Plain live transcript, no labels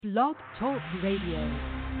Blog Talk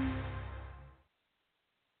Radio.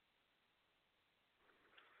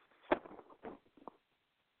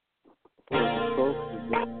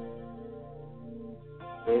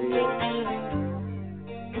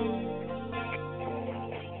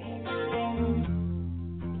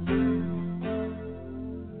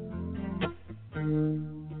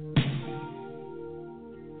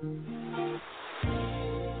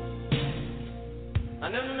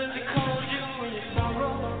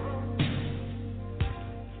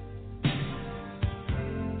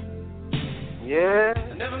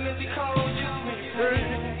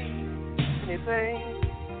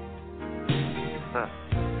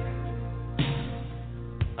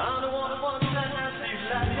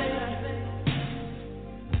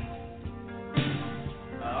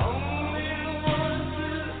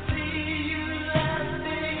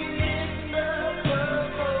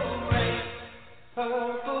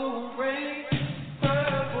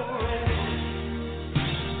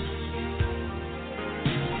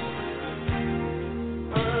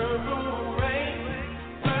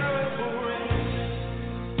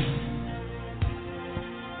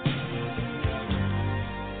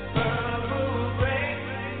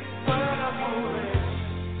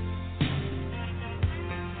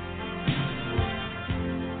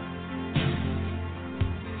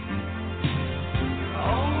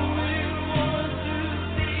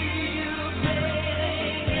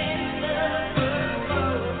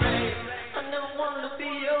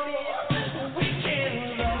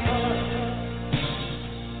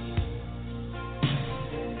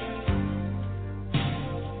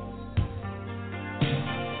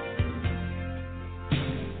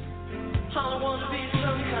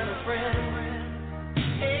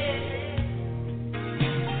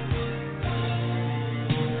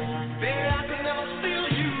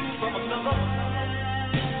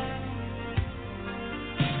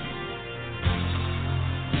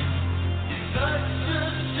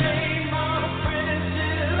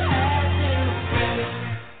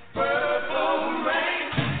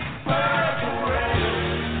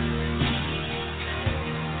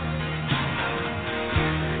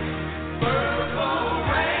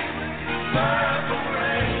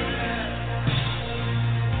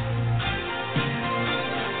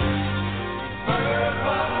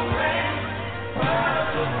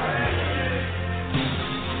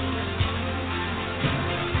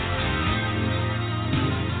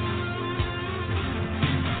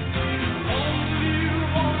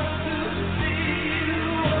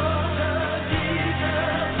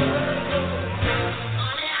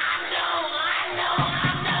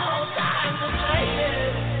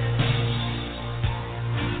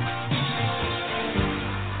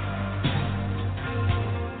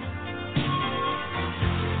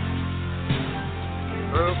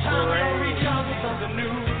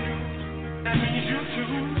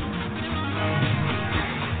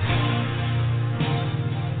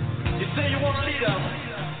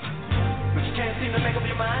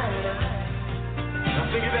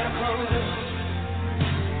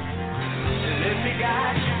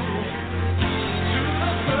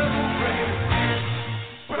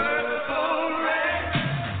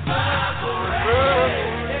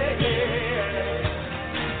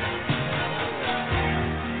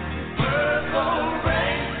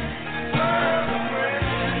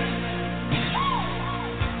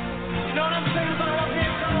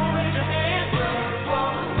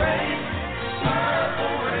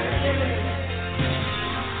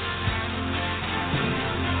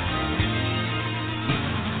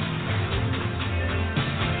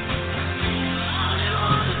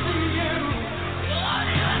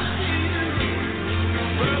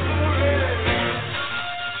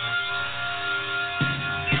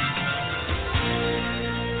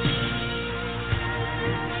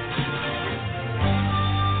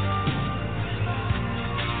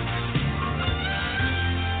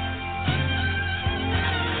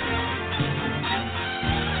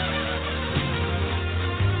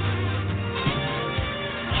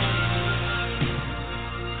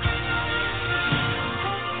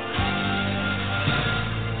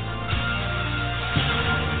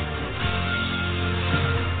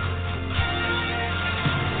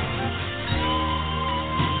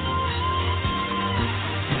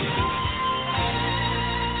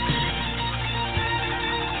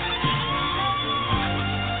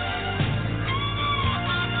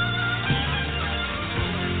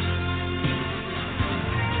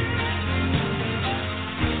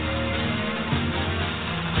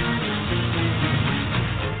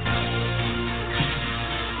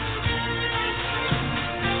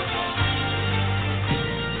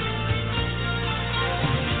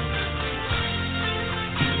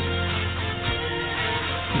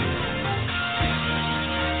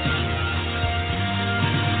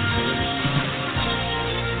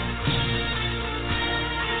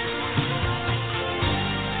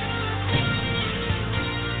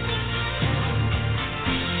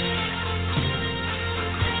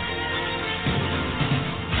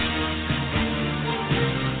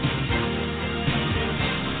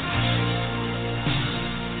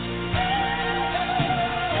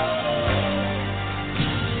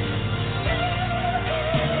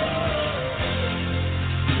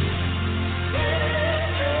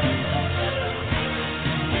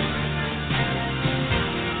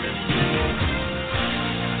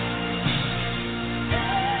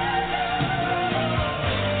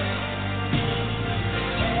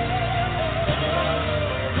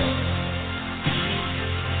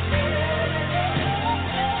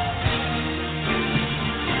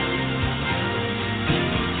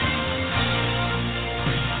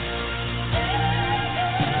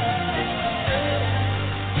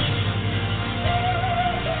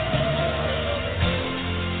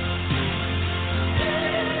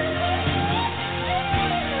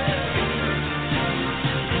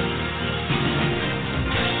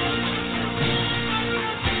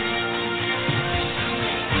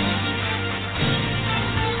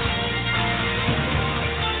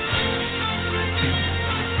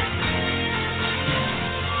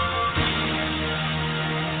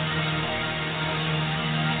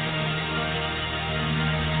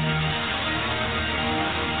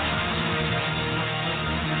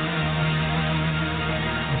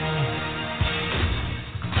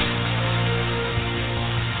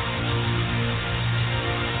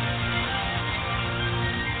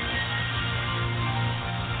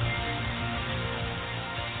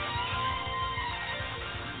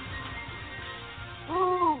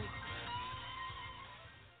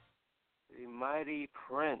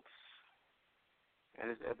 Prince.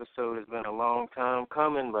 And this episode has been a long time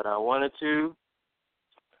coming, but I wanted to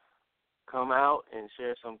come out and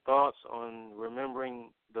share some thoughts on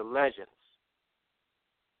remembering the legends.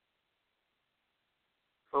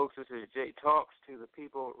 Folks, this is Jay Talks to the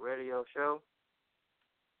People radio show.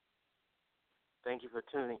 Thank you for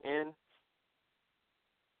tuning in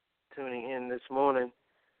this morning.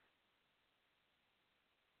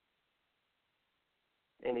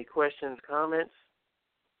 Any questions, comments,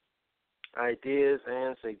 ideas,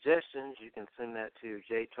 and suggestions, you can send that to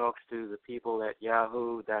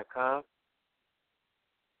jtalkstothepeople@yahoo.com.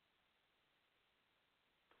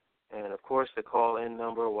 And, of course, the call-in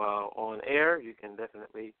number while on air, you can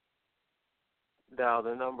definitely dial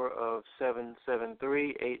the number of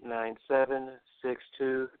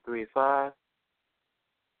 773-897-6235.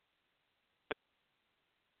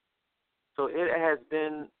 So it has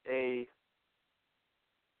been a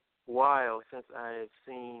while since I've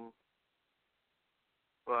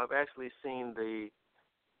actually seen the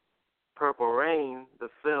Purple Rain, the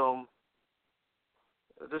film,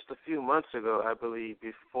 just a few months ago, I believe,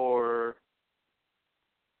 before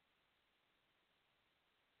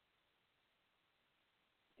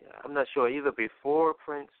I'm not sure, either before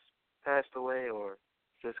Prince passed away or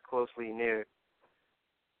just closely near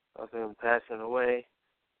of him passing away.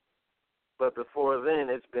 But before then,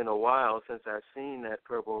 it's been a while since I've seen that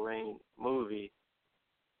Purple Rain movie.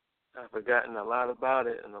 I've forgotten a lot about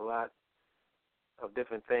it and a lot of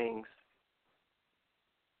different things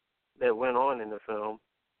that went on in the film.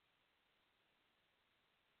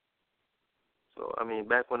 So, I mean,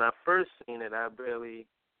 back when I first seen it, I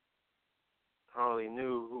hardly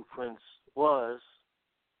knew who Prince was.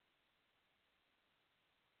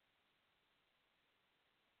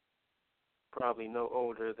 Probably no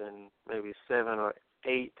older than maybe 7 or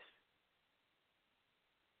 8.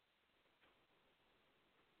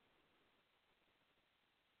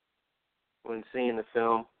 When seeing the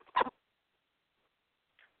film.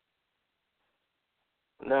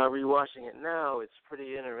 Now, rewatching it now, it's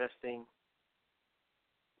pretty interesting.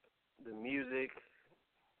 The music,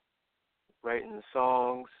 writing the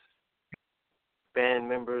songs, band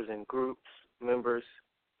members and groups members,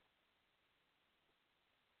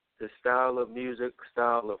 the style of music,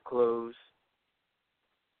 style of clothes.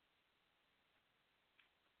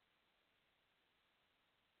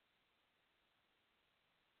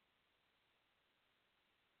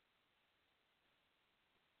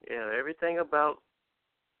 Yeah, everything about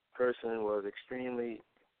person was extremely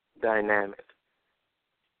dynamic.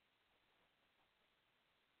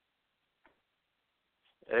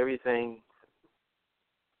 Everything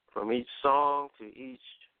from each song to each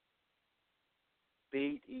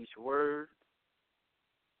beat, each word.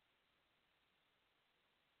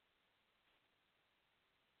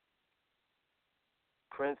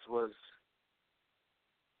 Prince was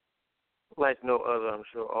like no other. I'm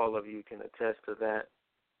sure all of you can attest to that,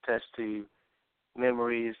 attest to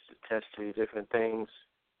memories, attest to different things,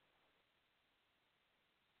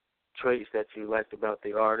 traits that you liked about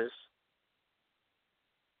the artist.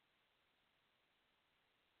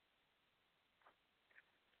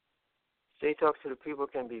 Jay Talks to the People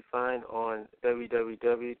can be found on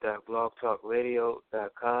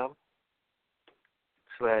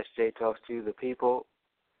www.blogtalkradio.com/Jay Talks to the People.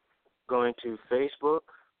 Going to Facebook,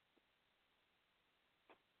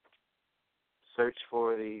 search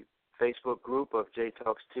for the Facebook group of Jay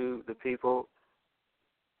Talks to the People.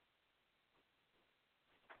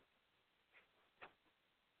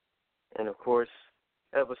 And, of course,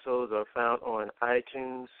 episodes are found on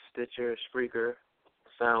iTunes, Stitcher, Spreaker,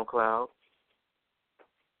 SoundCloud.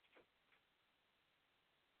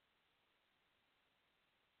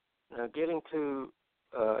 Now, getting to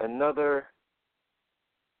another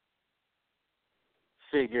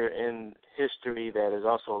figure in history that has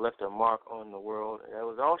also left a mark on the world. That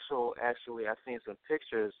was also, actually, I've seen some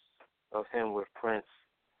pictures of him with Prince,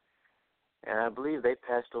 and I believe they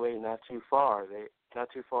passed away not too far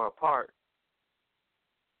apart.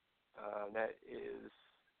 That is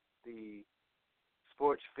the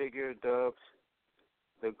sports figure dubbed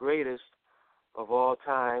the greatest of all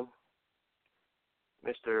time,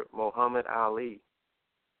 Mr. Muhammad Ali.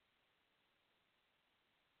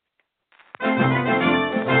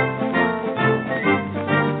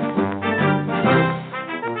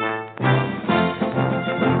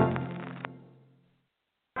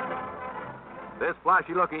 This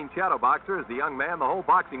flashy-looking shadow boxer is the young man the whole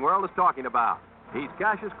boxing world is talking about. He's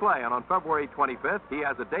Cassius Clay, and on February 25th, he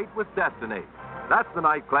has a date with Destiny. That's the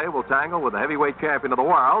night Clay will tangle with the heavyweight champion of the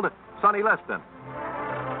world, Sonny Liston.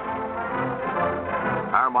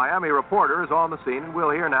 Our Miami reporter is on the scene, and we'll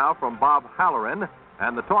hear now from Bob Halloran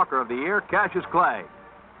and the talker of the year, Cassius Clay.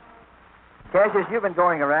 Cassius, you've been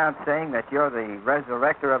going around saying that you're the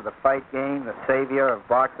resurrector of the fight game, the savior of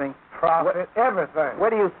boxing. Profit, everything. What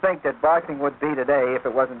do you think that boxing would be today if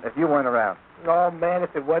you weren't around? Oh man,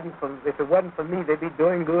 if it wasn't for me, they'd be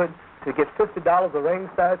doing good to get $50 a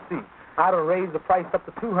ringside seat. I'd have raised the price up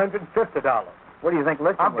to $250. What do you think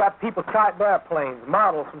Liston I've got people chartered airplanes,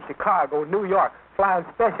 models from Chicago, New York, flying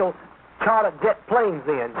special chartered jet planes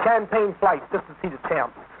in, champagne flights just to see the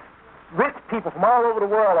champs. Rich people from all over the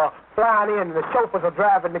world are flying in, and the chauffeurs are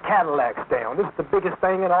driving the Cadillacs down. This is the biggest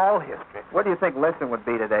thing in all history. What do you think Liston would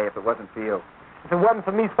be today if it wasn't for you? If it wasn't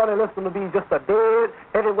for me, Sonny Liston would be just a dead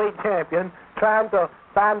heavyweight champion trying to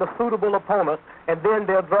find a suitable opponent, and then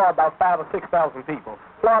they'll draw about 5,000 or 6,000 people.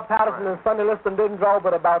 Floyd Patterson and Sonny Liston didn't draw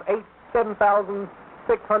but about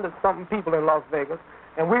 7,600 something people in Las Vegas.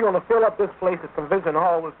 And we're going to fill up this place at Convention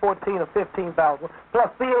Hall with 14,000 or 15,000,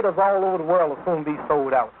 plus theaters all over the world will soon be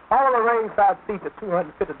sold out. All the ringside seats at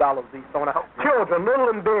 $250 each. So now, children,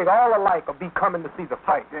 little and big, all alike will be coming to see the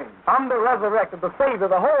fight. I'm the resurrected, the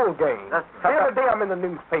savior, the whole game. Every day I'm in the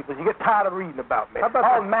newspapers. You get tired of reading about me.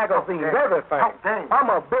 All magazines, everything.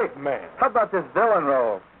 I'm a big man. How about this villain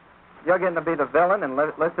role? You're getting to be the villain, and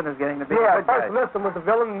Liston is getting to be the good guy. First Liston was the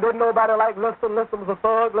villain, and didn't nobody like Liston. Liston was a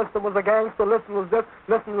thug. Liston was a gangster. Liston was this.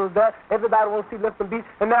 Liston was that. Everybody wants to see Liston beat,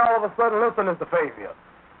 and now all of a sudden Liston is the savior.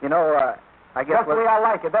 You know, I guess... That's the way I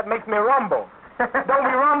like it. That makes me rumble. Don't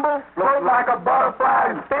we rumble? Float like a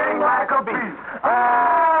butterfly and sting like a bee.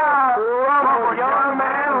 Rumble, young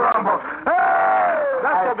man, rumble. Hey!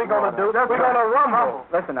 That's what we're going to do. We're going to rumble.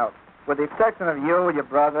 Listen now. With the exception of you, your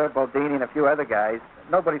brother, Bodini, and a few other guys,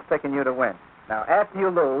 nobody's picking you to win. Now, after you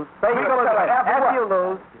lose, after you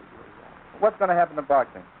lose, what's going to happen to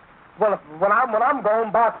boxing? Well, when I'm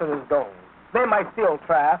gone, boxing is gone. They might still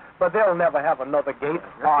try, but they'll never have another Gates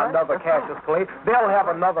or another Cassius Clay. They'll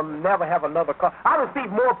never have another car. I receive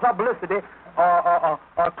more publicity 2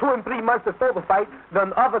 and 3 months before the fight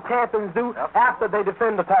than other champions do after they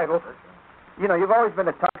defend the title. You know, you've always been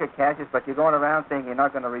a talker, Cassius, but you're going around saying you're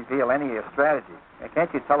not going to reveal any of your strategy.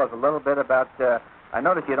 Can't you tell us a little bit about... I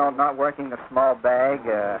notice you're not working the small bag.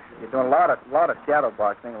 You're doing a lot of shadow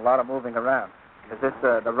boxing, a lot of moving around. Is this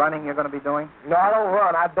the running you're going to be doing? No, I don't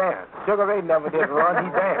run. I dance. Sugar Ray never did run.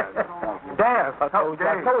 He danced. Dance, I told you.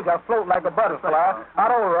 I float like a butterfly. I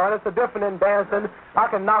don't run. It's a different in dancing. I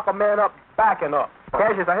can knock a man up backing up.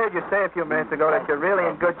 Cassius, I heard you say a few minutes ago that you're really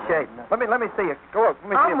in good shape. Let me see you. Go up.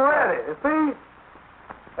 I'm ready. See?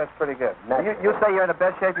 That's pretty good. You say you're in the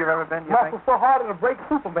best shape you've ever been, you think? Muscle so hard it'll break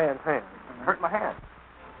Superman's hand. Hurt my hand.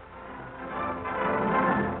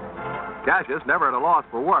 Cassius, never at a loss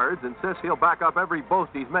for words, insists he'll back up every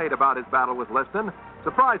boast he's made about his battle with Liston.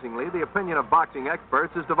 Surprisingly, the opinion of boxing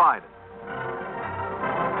experts is divided.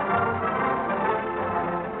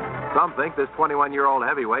 Some think this 21-year-old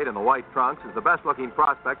heavyweight in the white trunks is the best-looking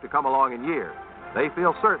prospect to come along in years. They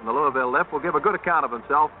feel certain the Louisville Lip will give a good account of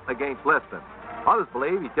himself against Liston. Others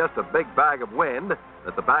believe he's just a big bag of wind,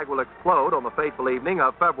 that the bag will explode on the fateful evening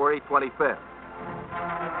of February 25th.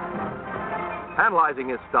 Analyzing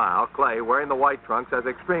his style, Clay, wearing the white trunks, has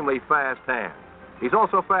extremely fast hands. He's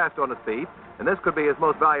also fast on his feet, and this could be his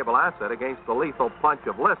most valuable asset against the lethal punch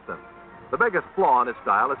of Liston. The biggest flaw in his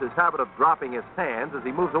style is his habit of dropping his hands as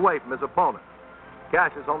he moves away from his opponent.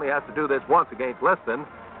 Cassius only has to do this once against Liston,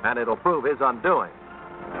 and it'll prove his undoing.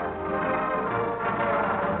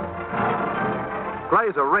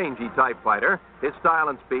 Clay's a rangy type fighter. His style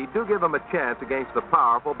and speed do give him a chance against the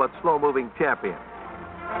powerful but slow-moving champion.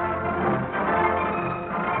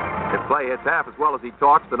 If Clay hits half as well as he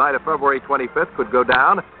talks, the night of February 25th could go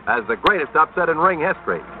down as the greatest upset in ring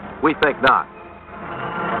history. We think not.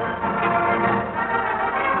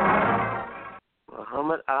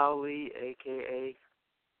 Muhammad Ali,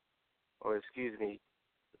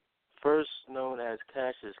 first known as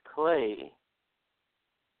Cassius Clay,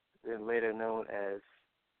 then later known as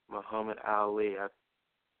Muhammad Ali.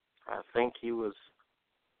 I think he was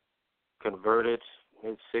converted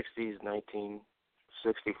mid-60s,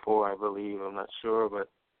 1964, I believe. I'm not sure, but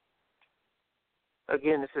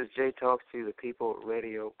again, this is Jay Talks to the People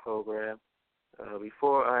radio program.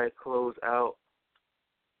 Before I close out,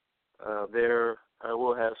 I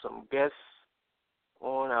will have some guests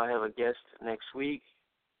on. I'll have a guest next week.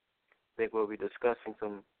 I think we'll be discussing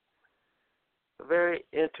some very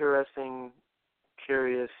interesting,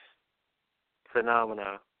 curious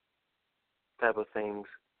phenomena type of things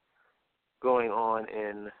going on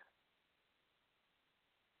in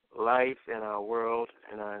life, in our world,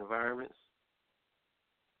 in our environments.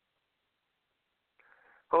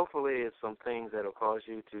 Hopefully it's some things that will cause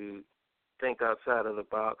you to think outside of the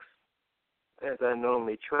box, as I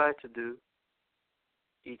normally try to do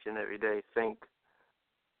each and every day, think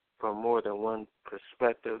from more than one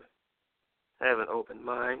perspective, have an open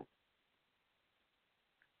mind.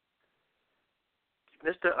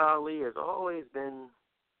 Mr. Ali has always been,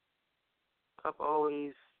 I've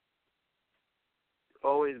always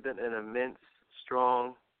been an immense,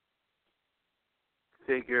 strong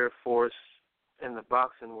figure, force in the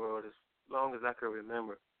boxing world as long as I can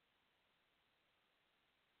remember.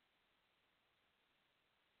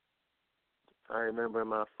 I remember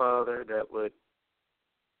my father that would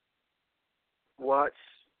watch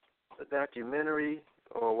a documentary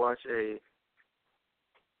or watch a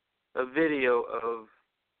video of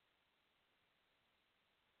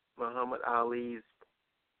Muhammad Ali's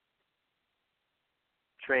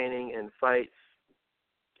training and fights.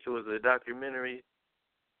 It was a documentary.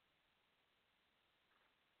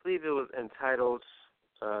 I believe it was entitled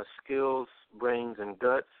Skills, Brains, and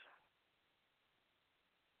Guts.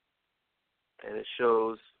 And it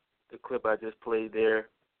shows the clip I just played there.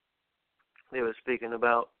 They were speaking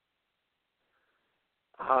about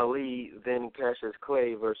Ali, then Cassius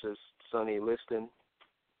Clay versus Sonny Liston.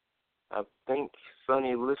 I think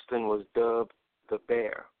Sonny Liston was dubbed the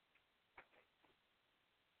Bear.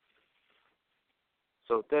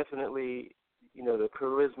 So definitely, the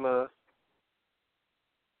charisma,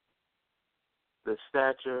 the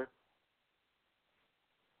stature,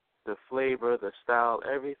 the flavor, the style,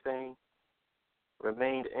 everything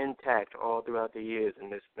remained intact all throughout the years in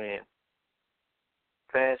this man.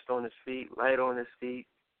 Fast on his feet, light on his feet,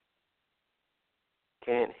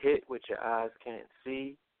 can't hit what your eyes can't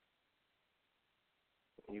see.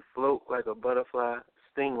 You float like a butterfly,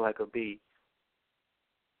 sting like a bee.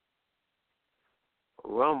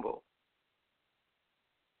 Rumble.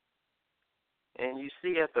 And you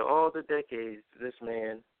see after all the decades, this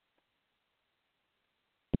man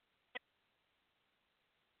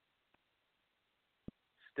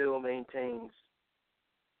still maintains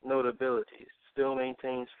notability, still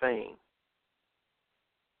maintains fame.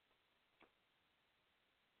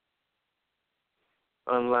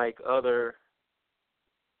 Unlike other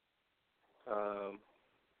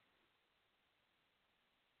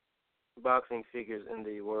boxing figures in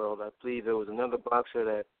the world, I believe there was another boxer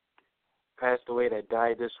that passed away that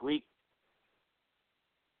died this week.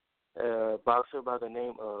 A boxer by the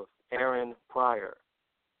name of Aaron Pryor.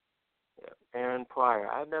 Yeah, Aaron Pryor.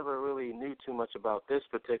 I never really knew too much about this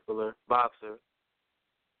particular boxer.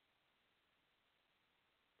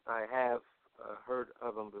 I have heard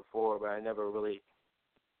of him before, but I never really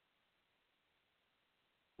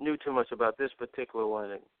knew too much about this particular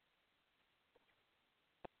one.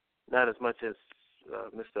 Not as much as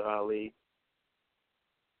Mr. Ali.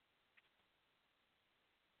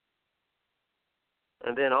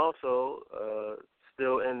 And then also,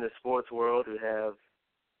 still in the sports world, we have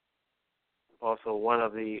also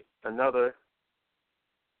another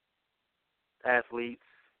athletes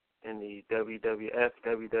in the WWF,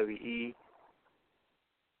 WWE.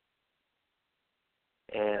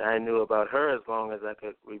 And I knew about her as long as I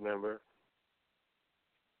could remember.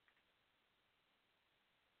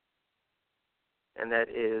 And that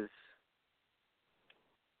is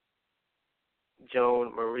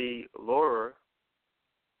Joan Marie Laurer,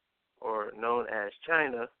 or known as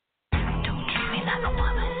Chyna. Don't treat me like a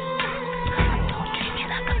woman. Don't treat me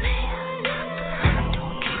like a man.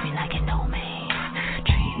 Don't treat me like you know me.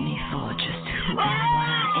 Treat me for just who I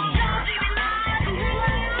am. Don't treat me like a man.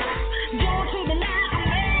 Don't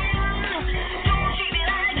treat me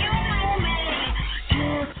like you know me.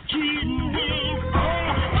 Just treat me for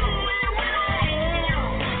who I am.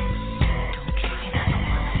 Don't treat me like a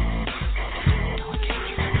woman. Don't treat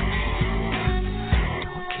me like a man.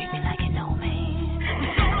 Don't treat me like you know me.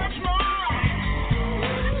 So much more.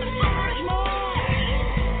 So much more.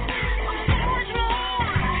 So much more. So much more than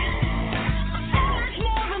that. Don't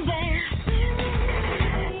treat me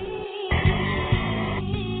like a woman.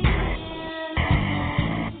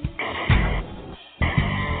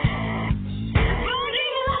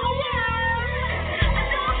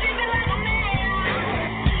 Don't treat me like a man.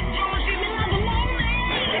 Don't treat me like you know me.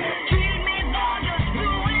 Treat me for just who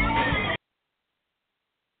I am.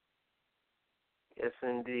 Yes,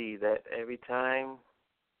 indeed. That every time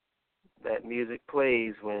that music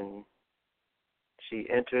plays when she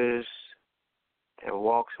enters and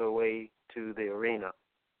walks her way to the arena.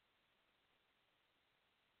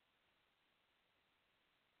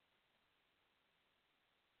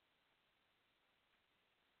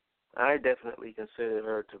 I definitely consider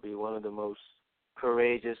her to be one of the most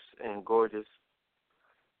courageous and gorgeous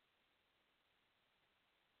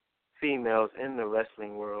females in the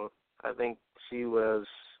wrestling world. I think she was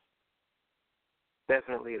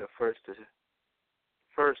definitely the first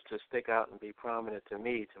to stick out and be prominent to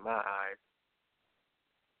me, to my eyes.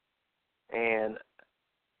 And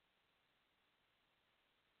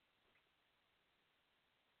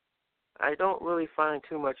I don't really find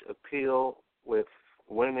too much appeal with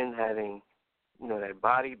women having, that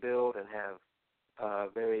body build and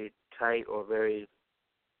have very tight or very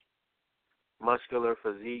muscular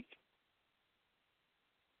physique.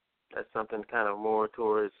 That's something kind of more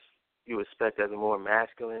towards you expect as a more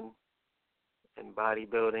masculine in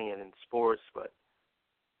bodybuilding and in sports. But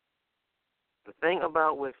the thing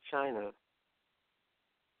about with Chyna,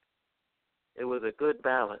 it was a good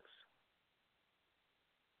balance.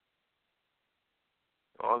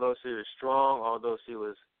 Although she was strong, although she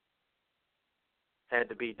had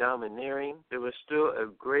to be domineering, there was still a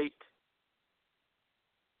great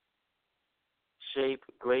shape,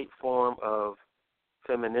 great form of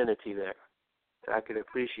femininity there that I could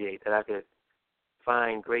appreciate, that I could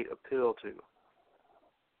find great appeal to.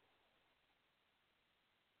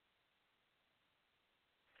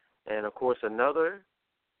 And, of course, another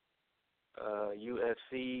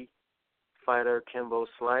UFC fighter, Kimbo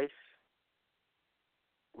Slice,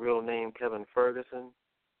 real name Kevin Ferguson.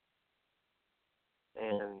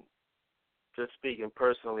 And just speaking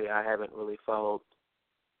personally, I haven't really followed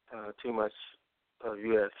too much of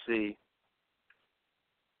UFC.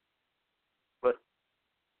 But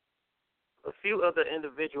a few other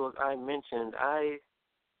individuals I mentioned, I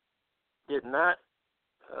did not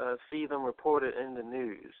see them reported in the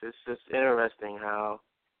news. It's just interesting how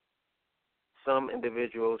some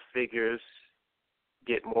individuals' figures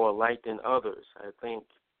get more light than others. I think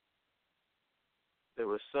there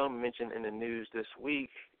was some mentioned in the news this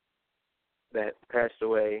week that passed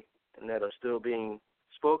away and that are still being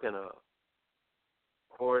spoken of.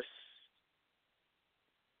 Of course,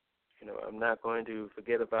 I'm not going to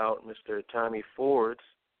forget about Mr. Tommy Ford,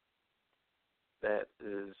 that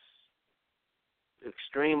is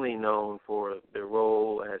extremely known for the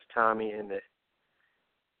role as Tommy in the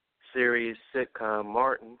series sitcom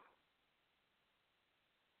Martin.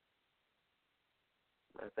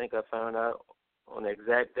 I think I found out on the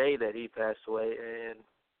exact day that he passed away, and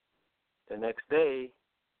the next day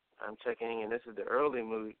I'm checking, and this is the early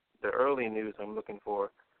news I'm looking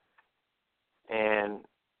for, and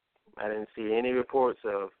I didn't see any reports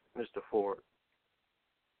of Mr. Ford.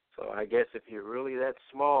 So I guess if you're really that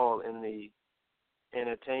small in the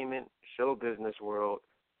entertainment show business world,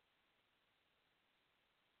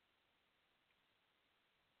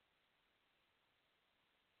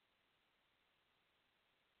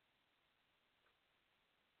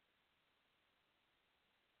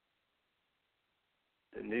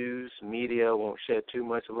 the news media won't shed too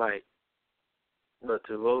much light. But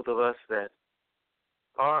to those of us that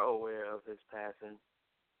are aware of his passing,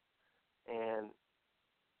 and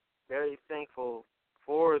very thankful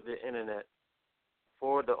for the internet,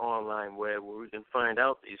 for the online web where we can find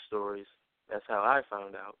out these stories. That's how I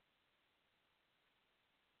found out.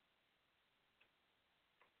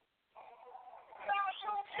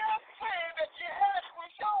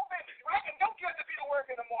 Don't get to be to work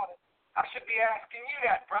in the morning. I should be asking you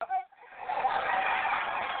that, brother.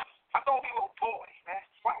 I thought he was a boy, man.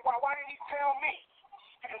 Why didn't he tell me?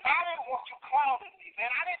 Because I didn't want you clowning me, man.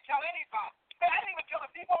 I didn't tell anybody. Man, I didn't even tell the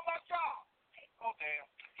people on my job. Oh, damn.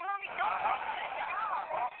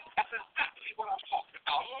 That's exactly what I'm talking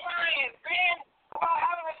about. Lying, man. About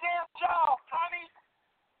having a damn job, Tommy.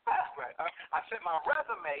 That's right. I sent my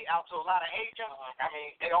resume out to a lot of agents. I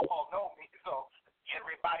mean, they all know me, so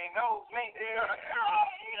everybody knows me.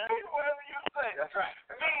 Whatever you say. That's right.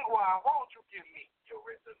 Meanwhile, why don't you give me your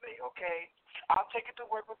resume, okay? I'll take it to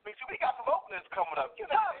work with me. See, we got some openings coming up. You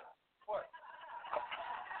know it. What?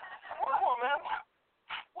 Come on, man.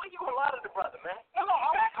 Why you gonna lie to the brother, man? No,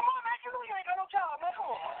 man, come on, man. You know you ain't got no job, man. Come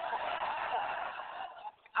on.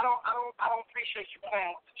 I don't appreciate you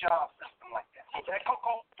playing with the job system like that. Okay?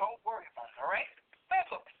 Don't worry about it, all right? Man,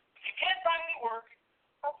 look, if you can't find any work,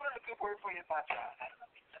 I'll put in a good word for you at my job.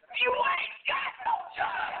 You ain't got no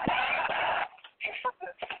job.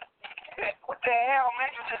 What the hell, man?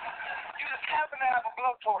 You just happen to have a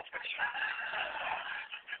blowtorch with you.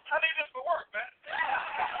 I need this for work, man.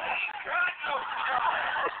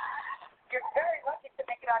 You're very lucky to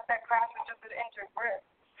make it out that crash with just an injured rib.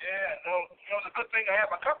 Yeah, no, it's a good thing I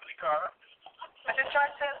have my company car. I just tried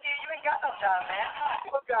to tell you, you ain't got no job, man.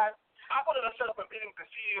 Look, guys, I wanted to set up a meeting with the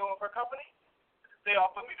CEO of her company. They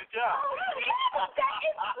offered me the job. Oh, yeah, that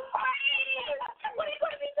is great. What are you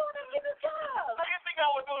going to be doing to get the job? How do you think I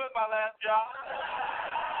was doing at my last job?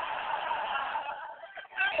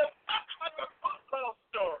 Little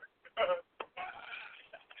story.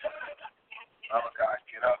 Oh, God.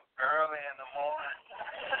 early in the morning.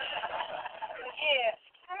 Yeah.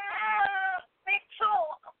 Me too.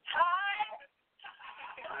 I'm tired.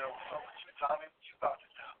 What you, Tommy? What you about to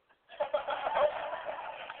do?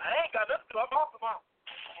 I ain't got nothing to talk about.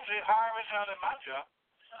 See, hiring sound in my job.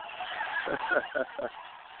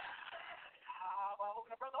 Well,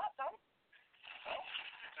 hooking a brother up, Tommy.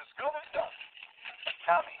 Just good as done.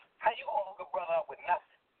 Tommy, how you gonna hook a brother up with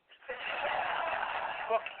nothing?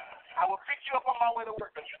 Look, I will pick you up on my way to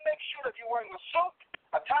work, but you make sure that you're wearing a suit,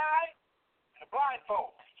 a tie, and a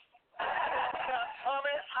blindfold.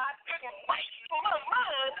 Tommy, I didn't waste my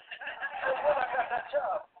mind. Well, I got that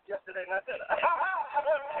job yesterday, and I did it. Wait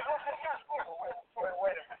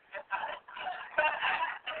a minute.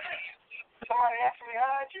 Somebody actually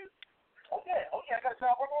hired you? Oh, yeah, I got a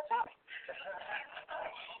job working with Tommy.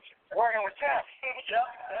 Working with Tommy? Yep.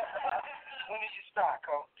 When did you start,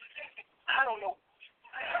 Cole? I don't know.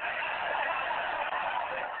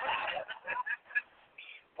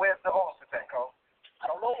 Where's the horses at, Cole? I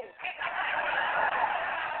don't know.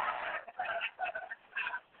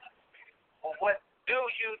 Well, what do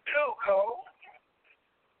you do, Cole?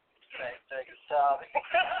 Take a Tommy.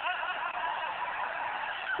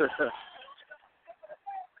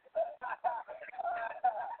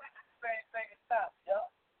 Take a stop, yo.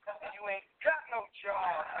 You ain't got no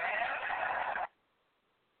job, man.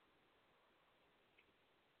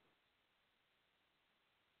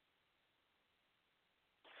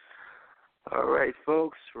 All right,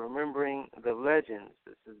 folks, remembering the legends.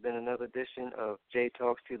 This has been another edition of Jay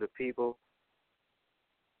Talks to the People.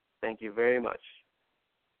 Thank you very much.